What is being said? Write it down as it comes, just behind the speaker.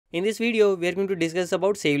In this video, we are going to discuss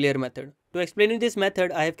about savelayer method. To explain you this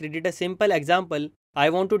method, I have created a simple example. I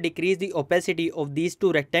want to decrease the opacity of these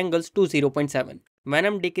two rectangles to 0.7. When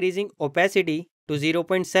I'm decreasing opacity to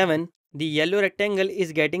 0.7, the yellow rectangle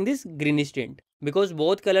is getting this greenish tint because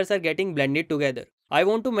both colors are getting blended together. I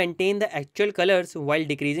want to maintain the actual colors while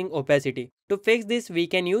decreasing opacity. To fix this, we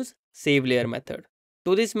can use savelayer method.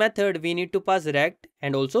 To this method, we need to pass rect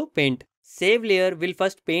and also paint. Savelayer will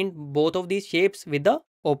first paint both of these shapes with the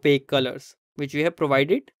opaque colors which we have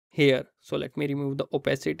provided here. So let me remove the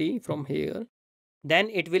opacity from here.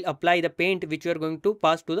 Then it will apply the paint which we are going to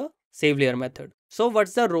pass to the savelayer method. So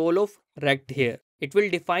what's the role of rect here? It will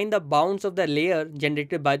define the bounds of the layer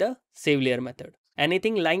generated by the savelayer method.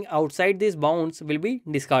 Anything lying outside these bounds will be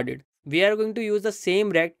discarded. We are going to use the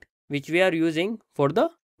same rect which we are using for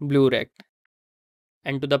the blue rect.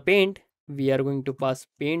 And to the paint, we are going to pass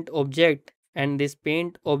paint object, and this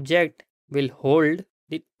paint object will hold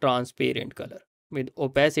the transparent color with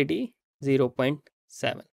opacity 0.7.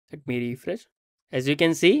 Let me refresh. As you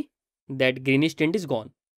can see, that greenish tint is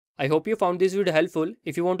gone. I hope you found this video helpful.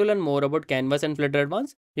 If you want to learn more about Canvas and Flutter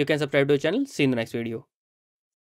Advanced, you can subscribe to the channel. See you in the next video.